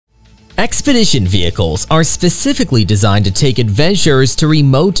Expedition vehicles are specifically designed to take adventurers to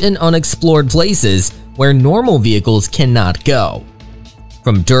remote and unexplored places where normal vehicles cannot go.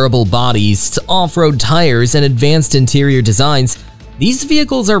 From durable bodies to off-road tires and advanced interior designs, these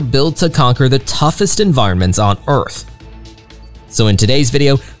vehicles are built to conquer the toughest environments on Earth. So in today's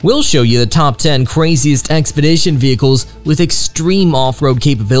video, we'll show you the top 10 craziest expedition vehicles with extreme off-road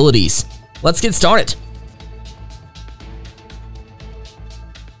capabilities. Let's get started!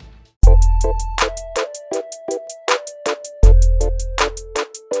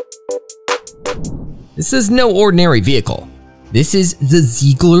 This is no ordinary vehicle. This is the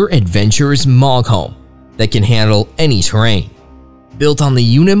Ziegler Adventurer's Moghome that can handle any terrain. Built on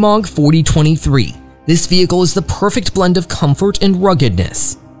the Unimog 4023, this vehicle is the perfect blend of comfort and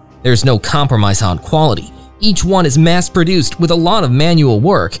ruggedness. There's no compromise on quality. Each one is mass-produced with a lot of manual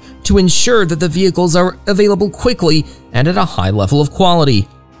work to ensure that the vehicles are available quickly and at a high level of quality.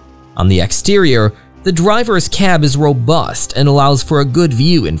 On the exterior, the driver's cab is robust and allows for a good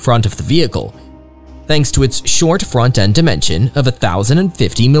view in front of the vehicle, thanks to its short front-end dimension of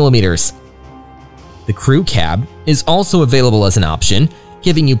 1,050 millimeters. The crew cab is also available as an option,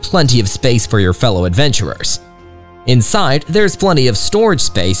 giving you plenty of space for your fellow adventurers. Inside, there's plenty of storage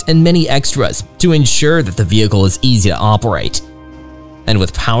space and many extras to ensure that the vehicle is easy to operate. And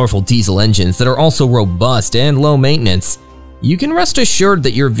with powerful diesel engines that are also robust and low maintenance, you can rest assured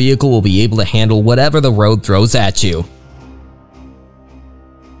that your vehicle will be able to handle whatever the road throws at you.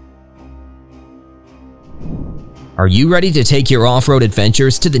 Are you ready to take your off-road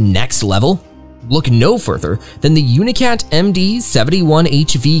adventures to the next level? Look no further than the UNICAT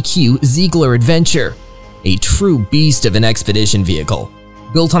MD77h VQ Ziegler Adventure, a true beast of an expedition vehicle.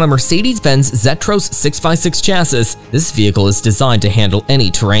 Built on a Mercedes-Benz Zetros 6x6 chassis, this vehicle is designed to handle any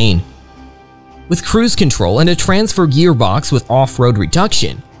terrain. With cruise control and a transfer gearbox with off-road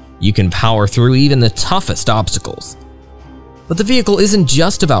reduction, you can power through even the toughest obstacles. But the vehicle isn't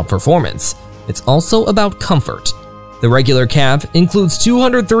just about performance, it's also about comfort. The regular cab includes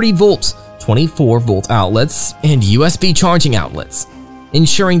 230-volt, 24-volt outlets, and USB charging outlets,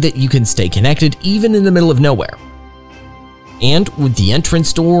 ensuring that you can stay connected even in the middle of nowhere. And with the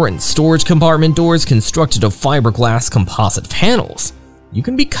entrance door and storage compartment doors constructed of fiberglass composite panels, you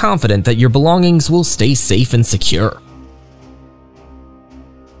can be confident that your belongings will stay safe and secure.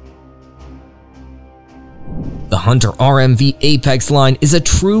 The Hunter RMV Apex line is a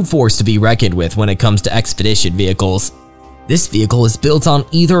true force to be reckoned with when it comes to expedition vehicles. This vehicle is built on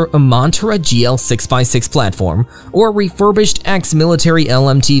either a Montera GL 6x6 platform or a refurbished ex-military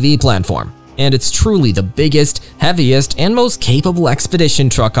LMTV platform, and it's truly the biggest, heaviest, and most capable expedition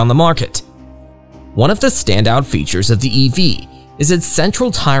truck on the market. One of the standout features of the EV is its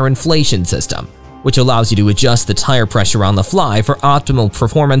central tire inflation system, which allows you to adjust the tire pressure on the fly for optimal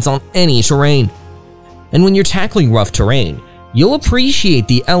performance on any terrain. And when you're tackling rough terrain, you'll appreciate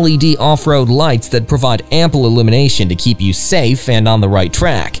the LED off-road lights that provide ample illumination to keep you safe and on the right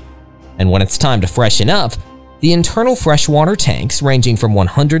track. And when it's time to freshen up, the internal freshwater tanks ranging from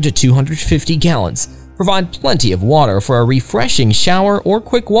 100 to 250 gallons provide plenty of water for a refreshing shower or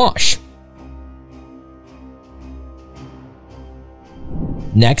quick wash.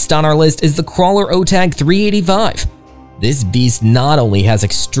 Next on our list is the Crawler OTAG 385. This beast not only has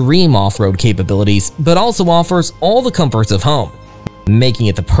extreme off-road capabilities, but also offers all the comforts of home, making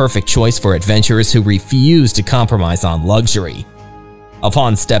it the perfect choice for adventurers who refuse to compromise on luxury.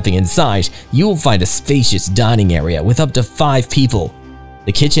 Upon stepping inside, you will find a spacious dining area with up to 5 people.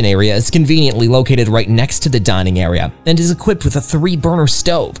 The kitchen area is conveniently located right next to the dining area and is equipped with a 3-burner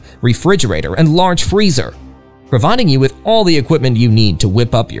stove, refrigerator, and large freezer, providing you with all the equipment you need to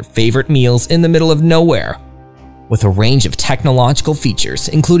whip up your favorite meals in the middle of nowhere. With a range of technological features,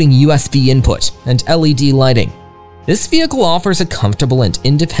 including USB input and LED lighting, this vehicle offers a comfortable and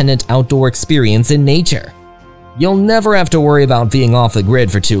independent outdoor experience in nature. You'll never have to worry about being off the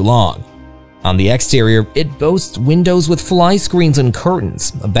grid for too long. On the exterior, it boasts windows with fly screens and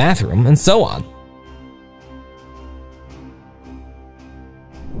curtains, a bathroom, and so on.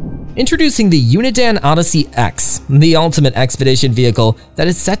 Introducing the Unidan Odyssey X, the ultimate expedition vehicle that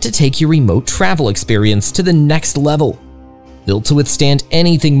is set to take your remote travel experience to the next level. Built to withstand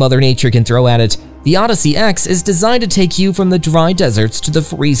anything Mother Nature can throw at it, the Odyssey X is designed to take you from the dry deserts to the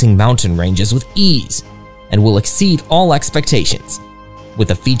freezing mountain ranges with ease, and will exceed all expectations.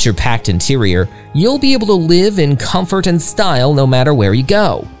 With a feature-packed interior, you'll be able to live in comfort and style no matter where you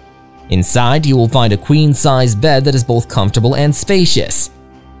go. Inside, you will find a queen-size bed that is both comfortable and spacious.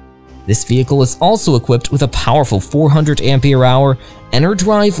 This vehicle is also equipped with a powerful 400 ampere-hour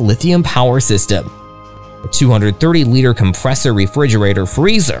EnerDrive lithium power system, a 230-liter compressor refrigerator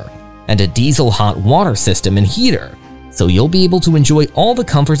freezer, and a diesel hot water system and heater, so you'll be able to enjoy all the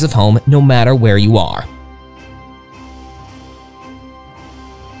comforts of home no matter where you are.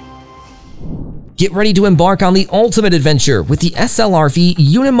 Get ready to embark on the ultimate adventure with the SLRV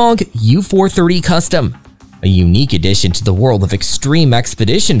Unimog U430 Custom, a unique addition to the world of extreme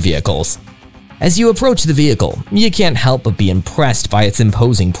expedition vehicles. As you approach the vehicle, you can't help but be impressed by its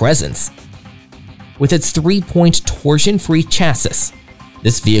imposing presence. With its 3-point torsion-free chassis,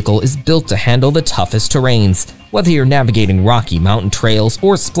 this vehicle is built to handle the toughest terrains, whether you're navigating rocky mountain trails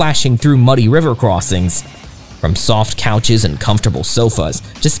or splashing through muddy river crossings. From soft couches and comfortable sofas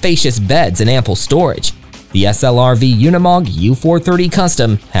to spacious beds and ample storage, the SLRV Unimog U430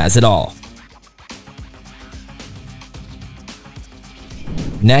 Custom has it all.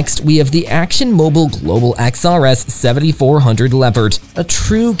 Next, we have the Action Mobile Global XRS 7400 Leopard, a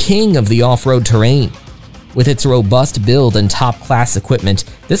true king of the off-road terrain. With its robust build and top-class equipment,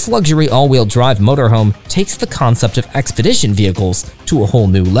 this luxury all-wheel drive motorhome takes the concept of expedition vehicles to a whole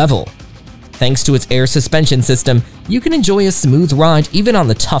new level. Thanks to its air suspension system, you can enjoy a smooth ride even on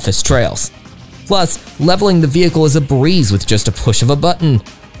the toughest trails. Plus, leveling the vehicle is a breeze with just a push of a button,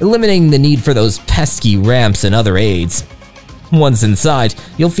 eliminating the need for those pesky ramps and other aids. Once inside,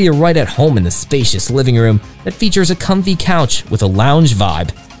 you'll feel right at home in the spacious living room that features a comfy couch with a lounge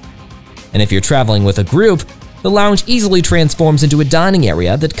vibe. And if you're traveling with a group, the lounge easily transforms into a dining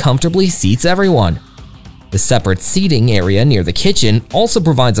area that comfortably seats everyone. The separate seating area near the kitchen also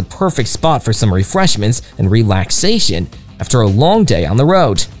provides a perfect spot for some refreshments and relaxation after a long day on the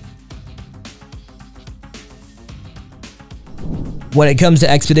road. When it comes to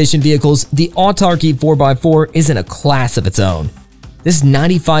expedition vehicles, the Autarky 4x4 is in a class of its own. This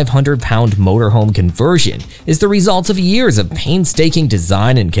 9,500-pound motorhome conversion is the result of years of painstaking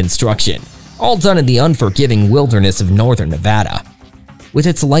design and construction, all done in the unforgiving wilderness of northern Nevada. With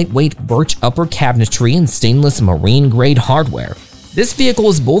its lightweight birch upper cabinetry and stainless marine-grade hardware, this vehicle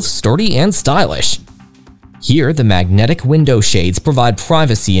is both sturdy and stylish. Here, the magnetic window shades provide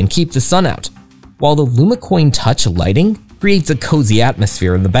privacy and keep the sun out, while the Lumicoin touch lighting creates a cozy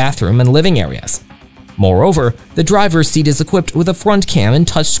atmosphere in the bathroom and living areas. Moreover, the driver's seat is equipped with a front cam and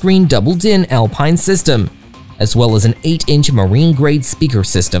touchscreen double-din Alpine system, as well as an 8-inch marine-grade speaker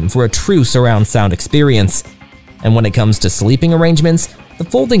system for a true surround sound experience. And when it comes to sleeping arrangements, the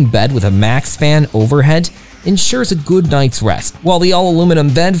folding bed with a max fan overhead ensures a good night's rest, while the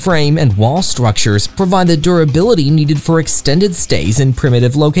all-aluminum bed frame and wall structures provide the durability needed for extended stays in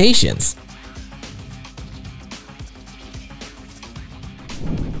primitive locations.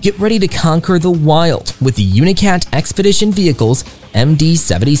 Get ready to conquer the wild with the UNICAT Expedition Vehicles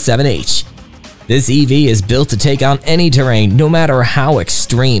MD77h. This EV is built to take on any terrain, no matter how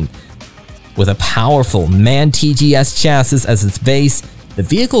extreme. With a powerful MAN TGS chassis as its base, the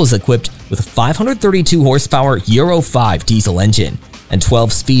vehicle is equipped with a 532 horsepower Euro 5 diesel engine and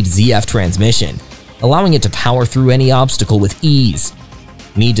 12-speed ZF transmission, allowing it to power through any obstacle with ease.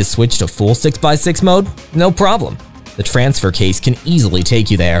 Need to switch to full 6x6 mode? No problem. The transfer case can easily take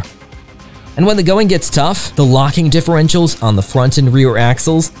you there. And when the going gets tough, the locking differentials on the front and rear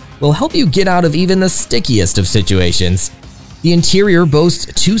axles will help you get out of even the stickiest of situations. The interior boasts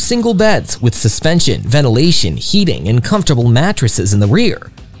 2 single beds with suspension, ventilation, heating, and comfortable mattresses in the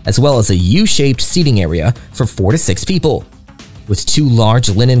rear, as well as a U-shaped seating area for 4 to 6 people. With 2 large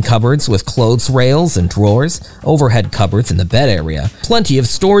linen cupboards with clothes rails and drawers, overhead cupboards in the bed area, plenty of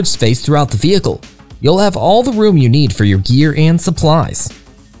storage space throughout the vehicle. You'll have all the room you need for your gear and supplies.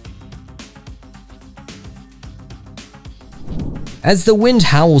 As the wind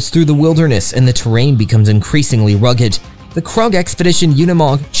howls through the wilderness and the terrain becomes increasingly rugged, the KRUG Expedition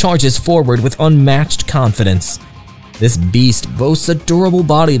Unimog charges forward with unmatched confidence. This beast boasts a durable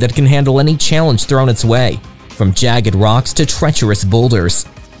body that can handle any challenge thrown its way, from jagged rocks to treacherous boulders.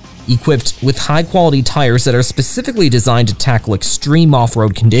 Equipped with high-quality tires that are specifically designed to tackle extreme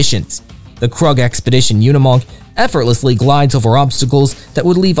off-road conditions, the KRUG Expedition Unimog effortlessly glides over obstacles that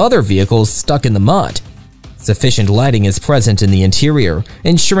would leave other vehicles stuck in the mud. Sufficient lighting is present in the interior,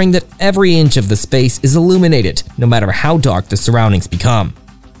 ensuring that every inch of the space is illuminated, no matter how dark the surroundings become.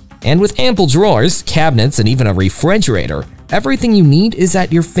 And with ample drawers, cabinets, and even a refrigerator, everything you need is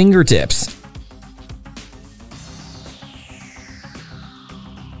at your fingertips.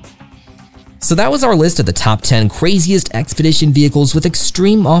 So that was our list of the top 10 craziest expedition vehicles with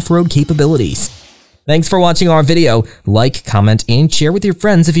extreme off-road capabilities. Thanks for watching our video. Like, comment, and share with your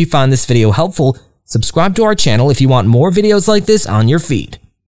friends if you found this video helpful. Subscribe to our channel if you want more videos like this on your feed.